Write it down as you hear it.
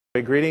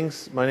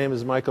Greetings. My name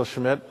is Michael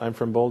Schmidt. I'm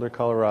from Boulder,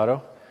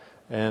 Colorado,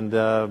 and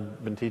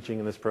been teaching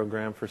in this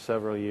program for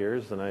several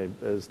years. And I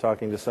was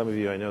talking to some of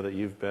you. I know that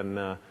you've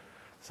been,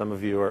 some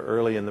of you are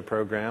early in the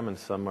program, and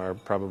some are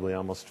probably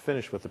almost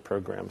finished with the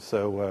program.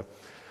 So,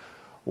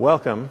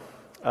 welcome.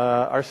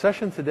 Our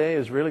session today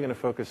is really going to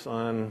focus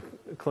on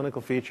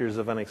clinical features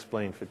of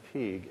unexplained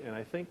fatigue, and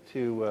I think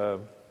to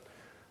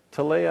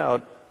lay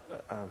out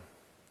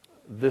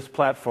this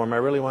platform, I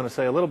really want to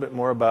say a little bit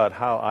more about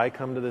how I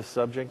come to this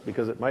subject,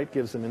 because it might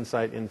give some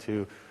insight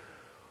into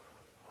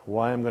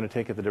why I'm going to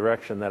take it the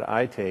direction that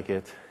I take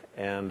it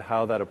and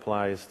how that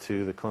applies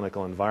to the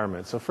clinical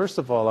environment. So first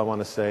of all, I want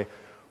to say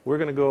we're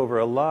going to go over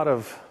a lot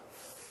of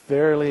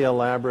fairly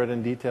elaborate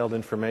and detailed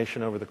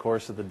information over the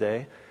course of the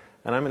day,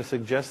 and I'm going to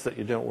suggest that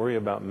you don't worry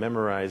about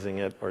memorizing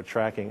it or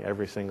tracking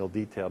every single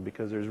detail,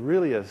 because there's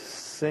really a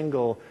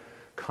single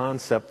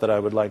concept that I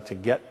would like to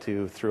get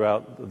to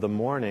throughout the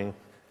morning.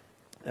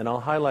 And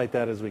I'll highlight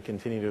that as we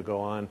continue to go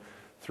on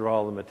through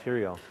all the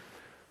material.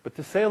 But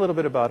to say a little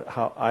bit about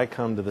how I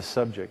come to the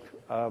subject,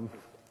 I'm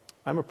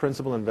a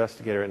principal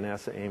investigator at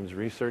NASA Ames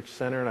Research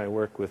Center, and I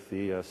work with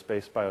the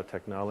Space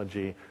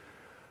Biotechnology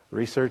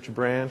Research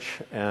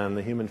Branch and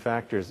the Human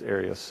Factors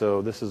area.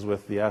 So this is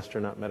with the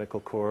Astronaut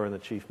Medical Corps and the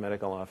Chief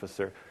Medical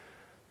Officer.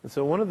 And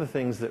so one of the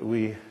things that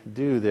we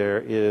do there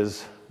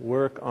is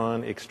work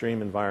on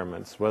extreme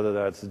environments, whether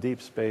that's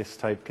deep space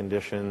type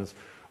conditions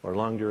or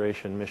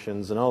long-duration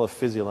missions, and all the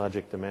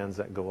physiologic demands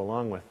that go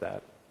along with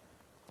that.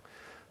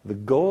 The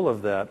goal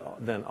of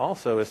that then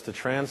also is to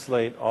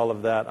translate all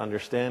of that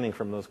understanding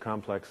from those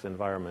complex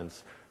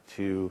environments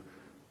to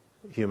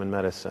human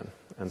medicine.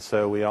 And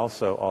so we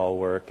also all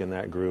work in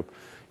that group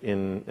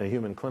in a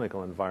human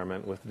clinical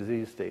environment with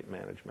disease state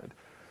management.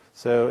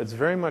 So it's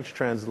very much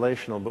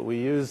translational, but we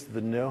use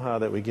the know-how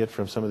that we get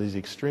from some of these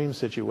extreme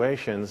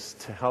situations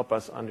to help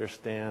us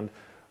understand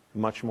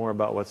much more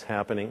about what's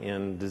happening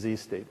in disease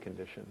state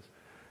conditions.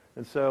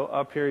 And so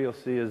up here you'll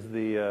see is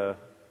the,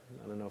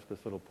 I don't know if this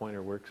little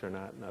pointer works or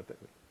not,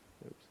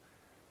 oops,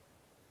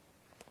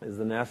 is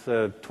the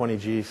NASA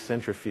 20G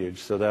centrifuge.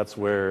 So that's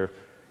where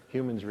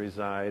humans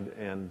reside,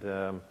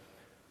 and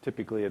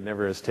typically it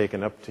never is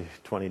taken up to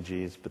 20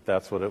 Gs, but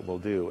that's what it will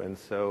do. And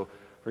so,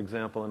 for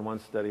example, in one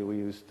study we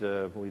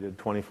did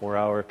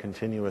 24-hour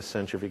continuous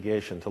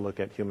centrifugation to look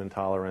at human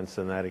tolerance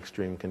in that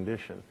extreme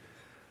condition.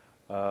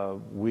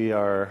 We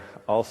are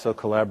also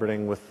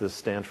collaborating with the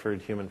Stanford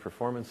Human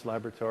Performance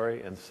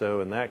Laboratory, and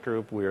so in that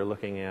group we are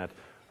looking at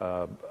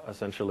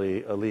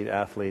essentially elite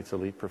athletes,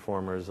 elite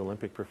performers,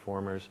 Olympic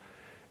performers,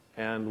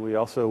 and we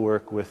also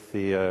work with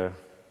the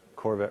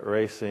Corvette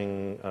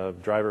Racing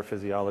driver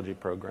physiology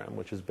program,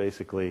 which is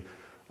basically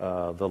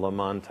the Le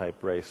Mans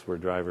type race where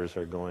drivers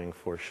are going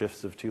for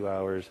shifts of 2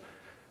 hours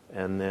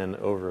and then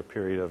over a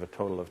period of a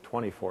total of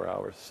 24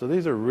 hours. So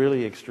these are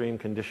really extreme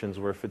conditions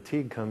where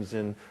fatigue comes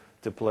in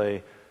to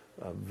play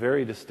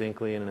very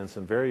distinctly and in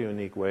some very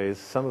unique ways.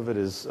 Some of it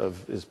is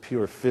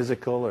pure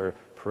physical or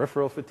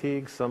peripheral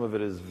fatigue. Some of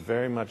it is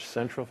very much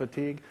central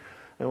fatigue.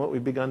 And what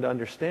we've begun to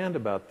understand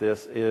about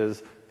this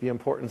is the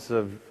importance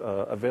of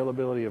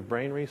availability of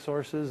brain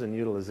resources and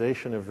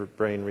utilization of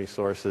brain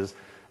resources,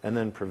 and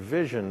then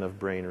provision of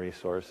brain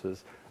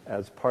resources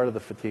as part of the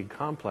fatigue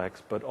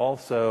complex, but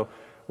also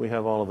we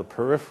have all of the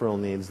peripheral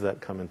needs that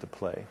come into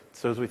play.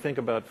 So as we think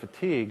about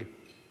fatigue,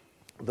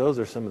 those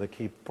are some of the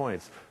key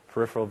points.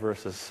 Peripheral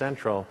versus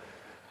central,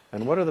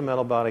 and what are the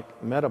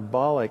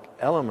metabolic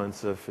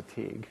elements of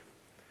fatigue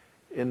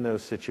in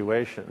those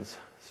situations.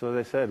 So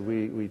as I said,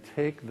 we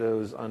take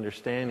those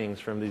understandings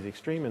from these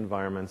extreme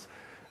environments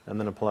and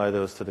then apply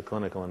those to the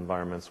clinical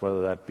environments,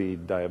 whether that be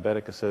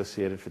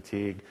diabetic-associated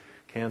fatigue,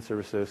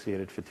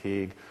 cancer-associated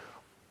fatigue,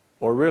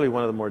 or really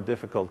one of the more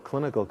difficult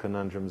clinical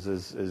conundrums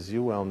is, as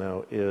you well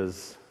know,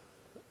 is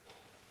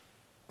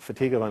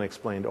fatigue of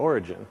unexplained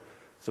origin.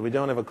 So we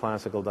don't have a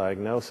classical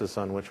diagnosis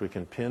on which we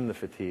can pin the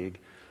fatigue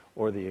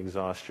or the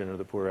exhaustion or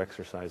the poor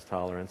exercise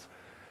tolerance.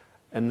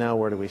 And now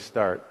where do we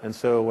start? And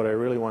so what I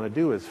really want to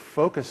do is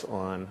focus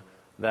on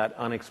that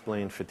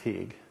unexplained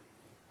fatigue.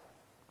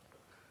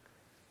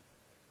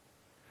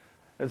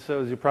 And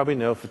so as you probably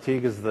know,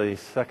 fatigue is the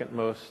second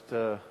most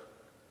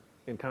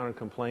encountered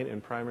complaint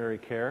in primary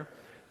care.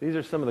 These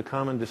are some of the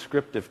common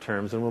descriptive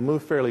terms, and we'll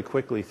move fairly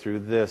quickly through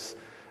this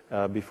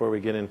before we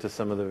get into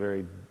some of the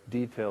very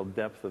detailed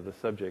depth of the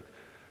subject.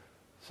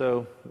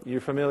 So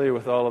you're familiar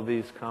with all of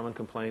these common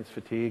complaints: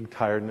 fatigue,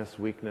 tiredness,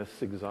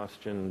 weakness,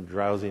 exhaustion,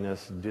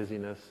 drowsiness,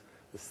 dizziness.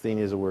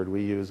 Asthenia is a word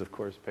we use. Of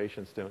course,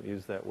 patients don't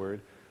use that word.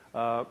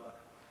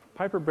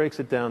 Piper breaks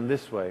it down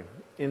this way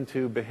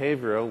into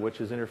behavioral,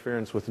 which is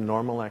interference with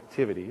normal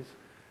activities;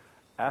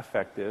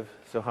 affective,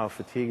 so how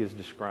fatigue is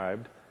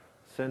described;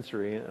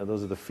 sensory,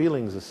 those are the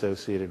feelings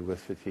associated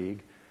with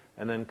fatigue;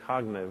 and then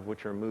cognitive,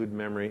 which are mood,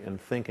 memory, and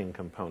thinking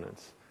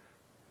components.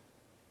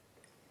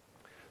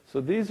 So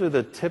these are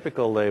the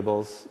typical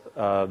labels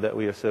that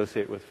we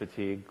associate with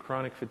fatigue: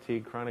 chronic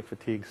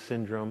fatigue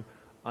syndrome,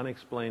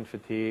 unexplained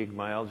fatigue,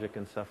 myalgic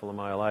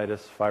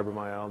encephalomyelitis,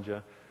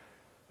 fibromyalgia,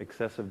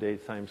 excessive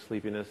daytime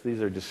sleepiness.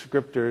 These are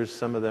descriptors.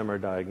 Some of them are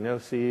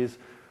diagnoses.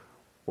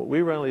 What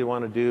we really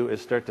want to do is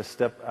start to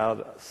step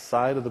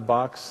outside of the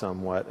box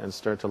somewhat and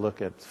start to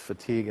look at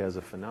fatigue as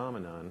a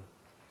phenomenon,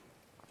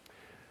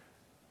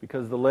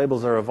 because the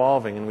labels are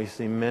evolving and we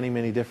see many,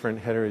 many different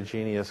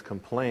heterogeneous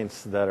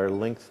complaints that are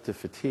linked to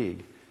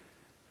fatigue.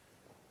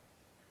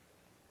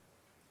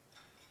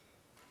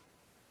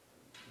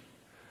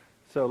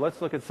 So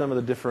let's look at some of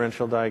the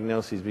differential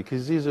diagnoses,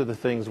 because these are the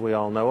things we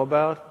all know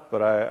about,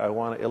 but I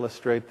want to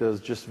illustrate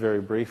those just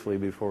very briefly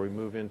before we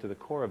move into the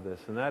core of this.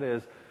 And that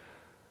is,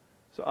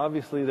 so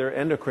obviously there are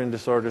endocrine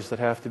disorders that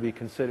have to be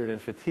considered in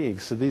fatigue.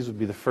 So these would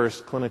be the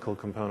first clinical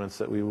components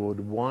that we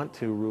would want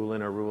to rule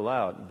in or rule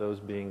out,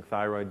 those being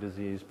thyroid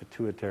disease,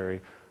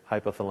 pituitary,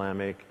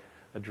 hypothalamic,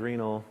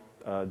 adrenal,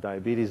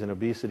 diabetes and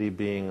obesity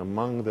being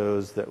among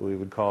those that we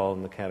would call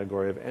in the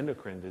category of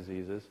endocrine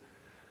diseases.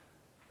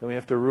 Then we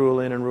have to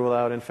rule in and rule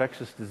out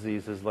infectious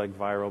diseases like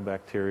viral,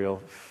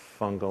 bacterial,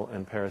 fungal,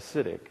 and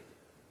parasitic.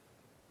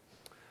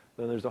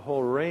 Then there's a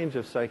whole range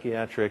of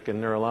psychiatric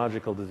and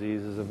neurological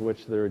diseases, of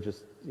which there are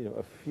just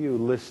a few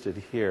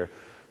listed here.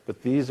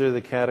 But these are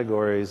the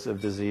categories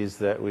of disease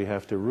that we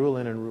have to rule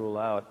in and rule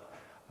out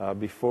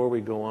before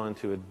we go on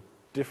to a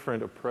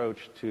different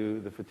approach to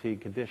the fatigue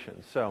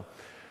condition. So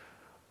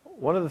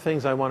one of the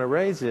things I want to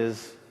raise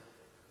is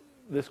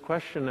this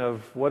question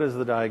of what is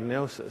the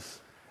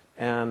diagnosis?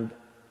 And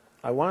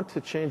I want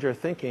to change our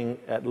thinking,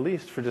 at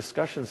least for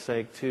discussion's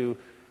sake, to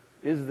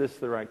is this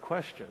the right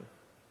question?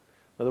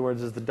 In other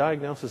words, is the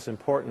diagnosis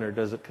important or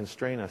does it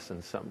constrain us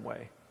in some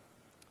way?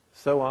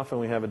 So often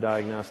we have a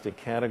diagnostic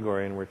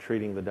category and we're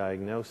treating the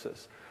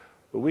diagnosis.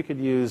 But we could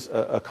use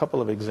a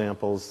couple of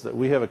examples. That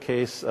we have a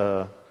case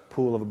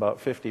pool of about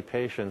 50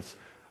 patients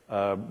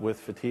with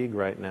fatigue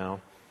right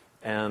now,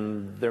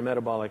 and their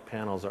metabolic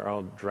panels are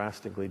all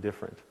drastically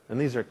different.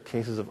 And these are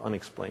cases of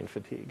unexplained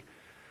fatigue.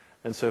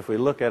 And so if we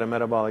look at a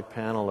metabolic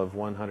panel of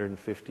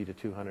 150 to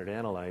 200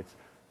 analytes,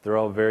 they're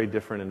all very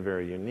different and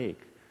very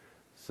unique.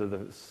 So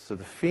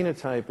the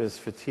phenotype is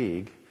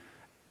fatigue,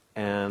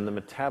 and the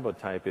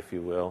metabotype, if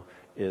you will,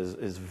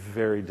 is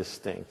very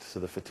distinct. So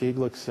the fatigue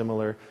looks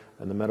similar,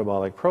 and the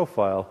metabolic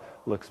profile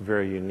looks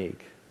very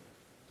unique.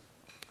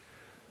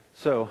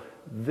 So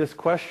this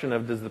question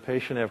of does the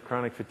patient have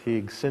chronic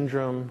fatigue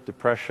syndrome,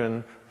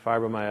 depression,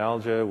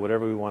 fibromyalgia,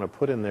 whatever we want to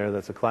put in there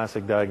that's a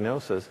classic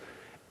diagnosis,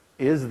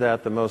 is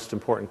that the most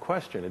important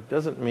question? It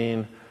doesn't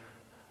mean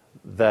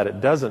that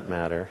it doesn't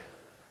matter,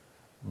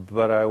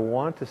 but I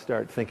want to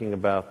start thinking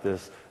about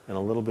this in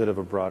a little bit of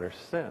a broader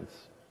sense.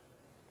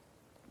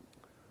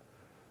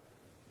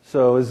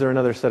 So is there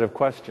another set of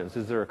questions?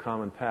 Is there a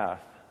common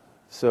path?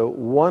 So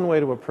one way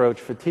to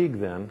approach fatigue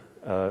then,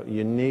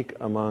 unique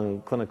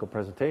among clinical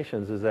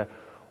presentations, is that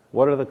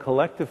what are the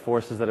collective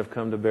forces that have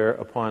come to bear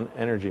upon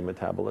energy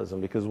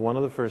metabolism? Because one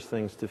of the first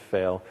things to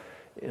fail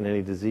in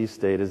any disease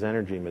state is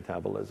energy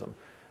metabolism.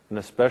 And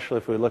especially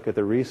if we look at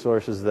the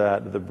resources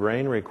that the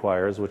brain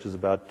requires, which is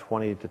about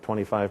 20 to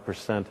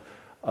 25%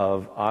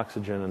 of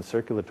oxygen and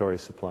circulatory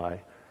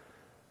supply.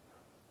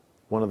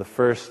 One of the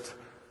first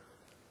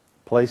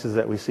places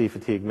that we see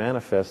fatigue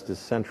manifest is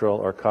central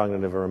or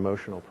cognitive or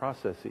emotional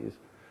processes.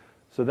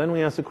 So then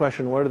we ask the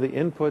question, what are the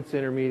inputs,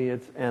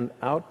 intermediates, and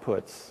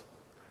outputs?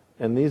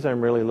 And these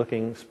I'm really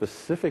looking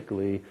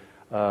specifically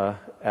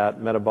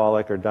at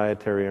metabolic or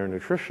dietary or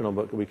nutritional,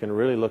 but we can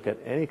really look at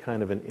any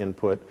kind of an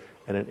input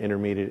and an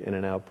intermediate and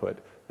an output.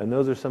 And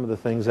those are some of the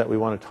things that we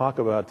want to talk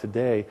about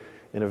today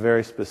in a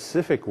very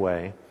specific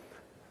way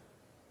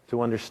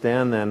to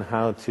understand then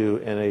how to,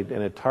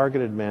 in a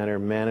targeted manner,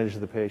 manage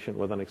the patient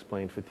with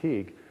unexplained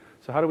fatigue.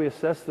 So how do we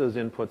assess those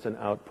inputs and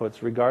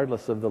outputs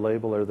regardless of the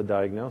label or the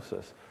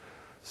diagnosis?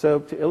 So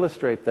to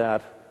illustrate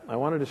that, I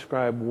want to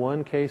describe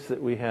one case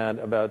that we had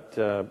about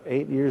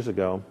 8 years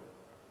ago,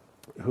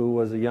 who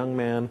was a young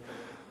man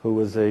who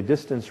was a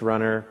distance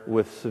runner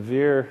with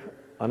severe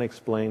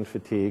unexplained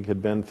fatigue,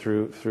 had been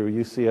through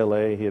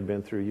UCLA, he had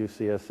been through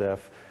UCSF,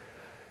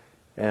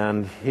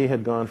 and he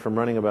had gone from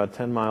running about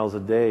 10 miles a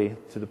day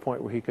to the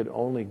point where he could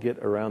only get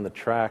around the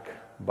track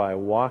by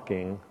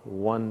walking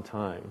one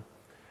time.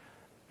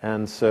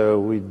 And so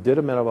we did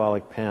a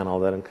metabolic panel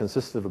that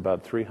consisted of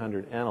about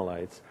 300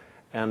 analytes,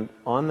 and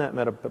on that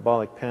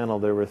metabolic panel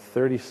there were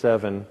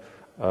 37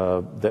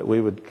 markers that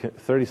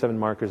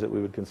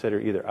we would consider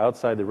either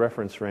outside the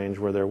reference range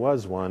where there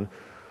was one,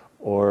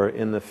 or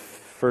in the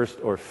first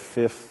or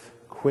fifth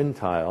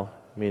quintile,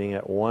 meaning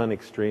at one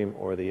extreme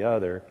or the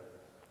other,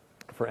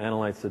 for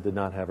analytes that did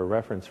not have a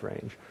reference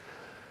range.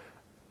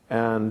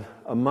 And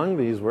among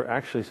these were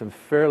actually some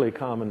fairly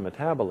common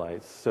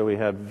metabolites. So we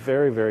had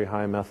very, very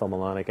high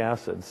methylmalonic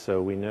acids.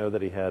 So we know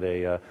that he had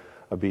a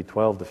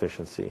B12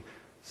 deficiency,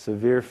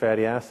 severe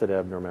fatty acid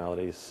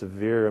abnormalities,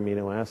 severe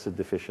amino acid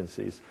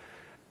deficiencies,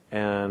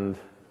 and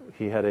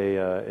he had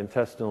a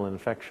intestinal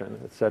infection,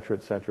 et cetera,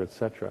 et cetera, et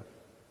cetera.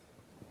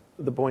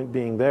 The point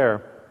being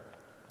there,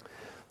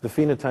 the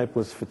phenotype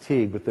was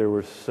fatigue, but there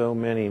were so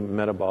many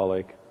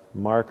metabolic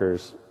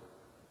markers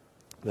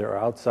that are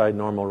outside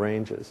normal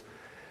ranges.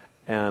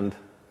 And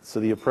so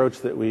the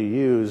approach that we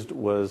used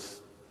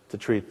was to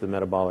treat the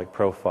metabolic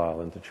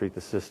profile and to treat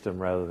the system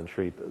rather than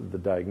treat the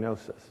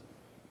diagnosis.